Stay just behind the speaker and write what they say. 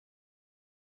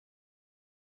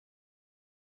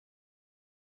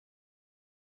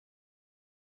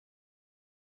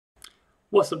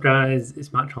What's up guys,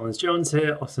 it's Matt Collins-Jones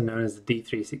here, also known as the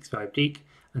D365 Geek,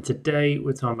 and today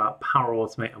we're talking about Power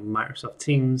Automate on Microsoft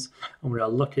Teams, and we're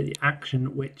going to look at the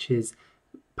action which is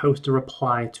post a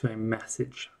reply to a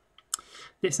message.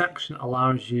 This action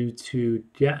allows you to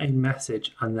get a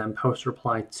message and then post a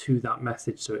reply to that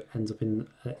message so it ends up in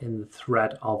the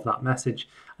thread of that message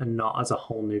and not as a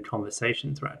whole new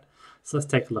conversation thread. So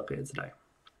let's take a look at it today.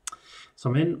 So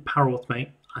I'm in Power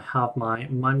Automate, I have my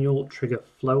manual trigger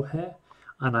flow here,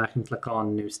 and I can click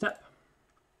on New Step.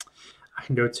 I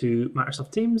can go to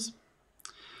Microsoft Teams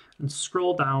and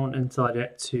scroll down until I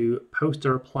get to Post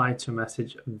a Reply to a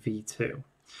Message V2.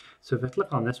 So if I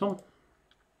click on this one,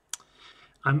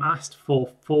 I'm asked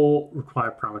for 4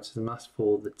 required parameters. I'm asked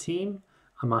for the team,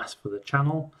 I'm asked for the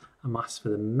channel, I'm asked for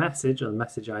the message or the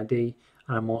message ID,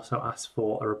 and I'm also asked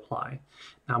for a reply.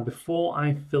 Now, before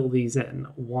I fill these in,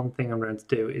 one thing I'm going to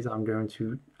do is I'm going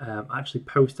to actually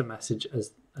post a message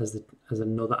as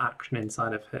another action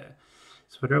inside of here.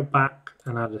 So if I go back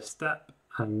and add a step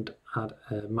and add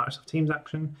a Microsoft Teams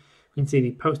action, we can see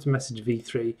the post a message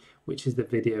V3, which is the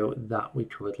video that we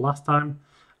covered last time.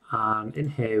 And in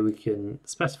here we can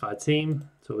specify a team,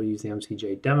 so we'll use the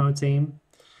MCJ demo team.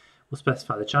 We'll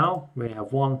specify the channel. We only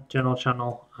have one general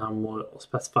channel, and we'll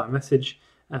specify a message.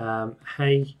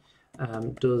 Hey,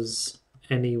 does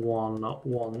anyone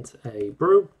want a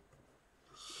brew?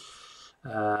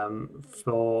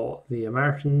 For the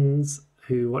Americans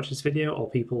who watch this video, or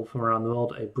people from around the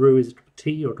world, a brew is a cup of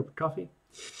tea or a cup of coffee,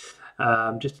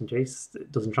 just in case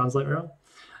it doesn't translate wrong.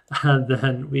 And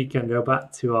then we can go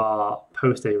back to our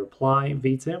post a reply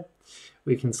V2.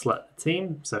 We can select the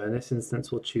team. So in this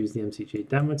instance, we'll choose the MCG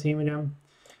demo team again.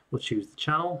 We'll choose the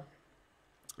channel,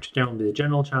 which will be the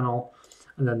general channel.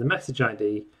 And then the message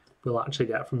ID we'll actually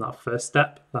get from that first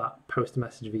step, that post a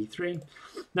message V3.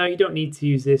 Now you don't need to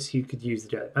use this. You could use the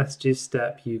direct messages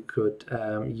step. You could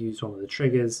use one of the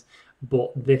triggers,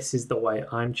 but this is the way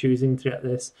I'm choosing to get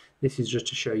this. This is just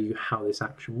to show you how this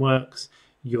action works.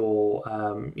 Your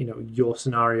your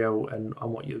scenario and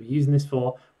what you're using this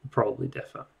for will probably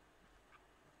differ.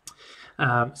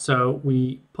 So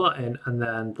we put that in, and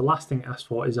then the last thing asked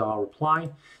for is our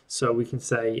reply. So we can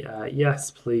say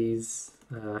yes please,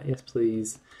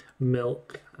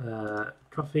 milk,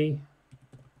 coffee,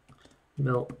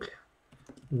 milk,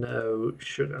 no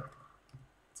sugar.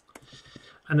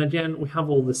 And again, we have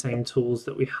all the same tools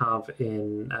that we have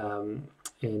in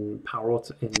Power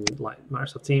Automate, in like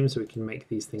Microsoft Teams, so we can make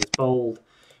these things bold,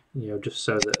 just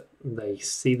so that they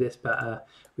see this better.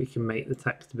 We can make the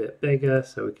text a bit bigger,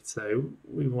 so we could say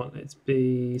we want it to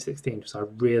be 16 because I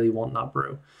really want that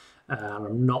brew, and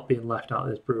I'm not being left out of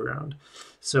this brew round.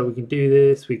 So we can do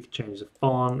this. We can change the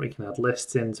font. We can add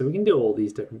lists in, so we can do all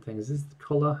these different things. This is the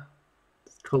color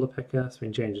picker, so we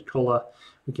can change the color.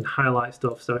 We can highlight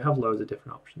stuff, so we have loads of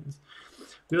different options.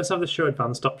 We also have the show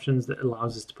advanced options that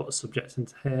allows us to put a subject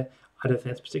into here. I don't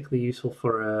think it's particularly useful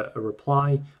for a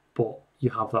reply, but you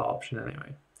have that option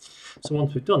anyway. So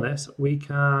once we've done this, we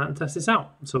can test this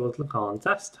out. So we'll click on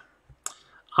test.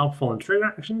 I'll perform the trigger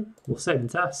action. We'll save and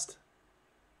test.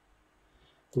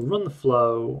 We'll run the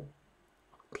flow.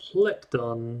 Click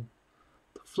done.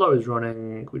 The flow is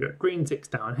running. We've got green ticks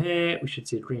down here. We should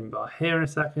see a green bar here in a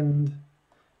second.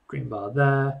 Green bar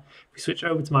there. If we switch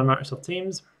over to my Microsoft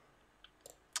Teams,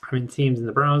 I'm in Teams in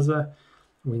the browser.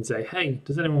 We can say, hey,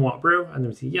 does anyone want a brew? And then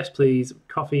we see, yes, please,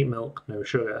 coffee, milk, no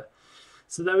sugar.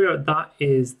 So there we go. That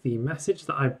is the message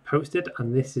that I posted,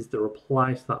 and this is the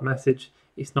reply to that message.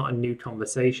 It's not a new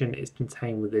conversation. It's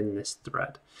contained within this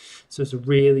thread. So it's a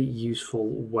really useful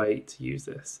way to use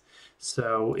this.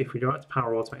 So if we go back to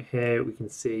Power Automate here, we can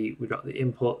see we've got the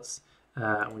inputs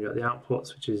and we've got the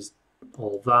outputs, which is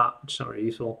all of that, which is not really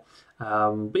useful.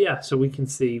 But yeah, so we can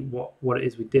see what it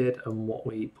is we did and what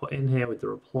we put in here with the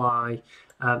reply.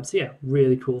 So yeah,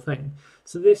 really cool thing.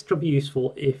 So this could be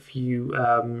useful if you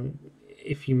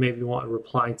maybe want to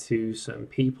reply to certain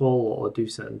people or do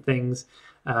certain things.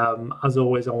 As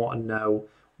always, I want to know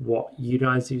what you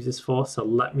guys use this for, so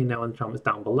let me know in the comments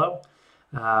down below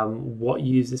what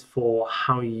you use this for,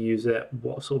 how you use it,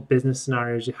 what sort of business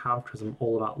scenarios you have, because I'm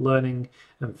all about learning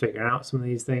and figuring out some of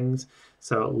these things.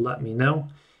 So let me know.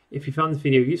 If you found this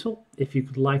video useful, if you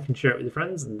could like and share it with your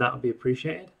friends, that would be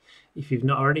appreciated. If you've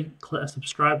not already, click the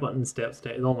subscribe button and stay up to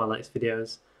date with all my latest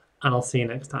videos, and I'll see you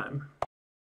next time.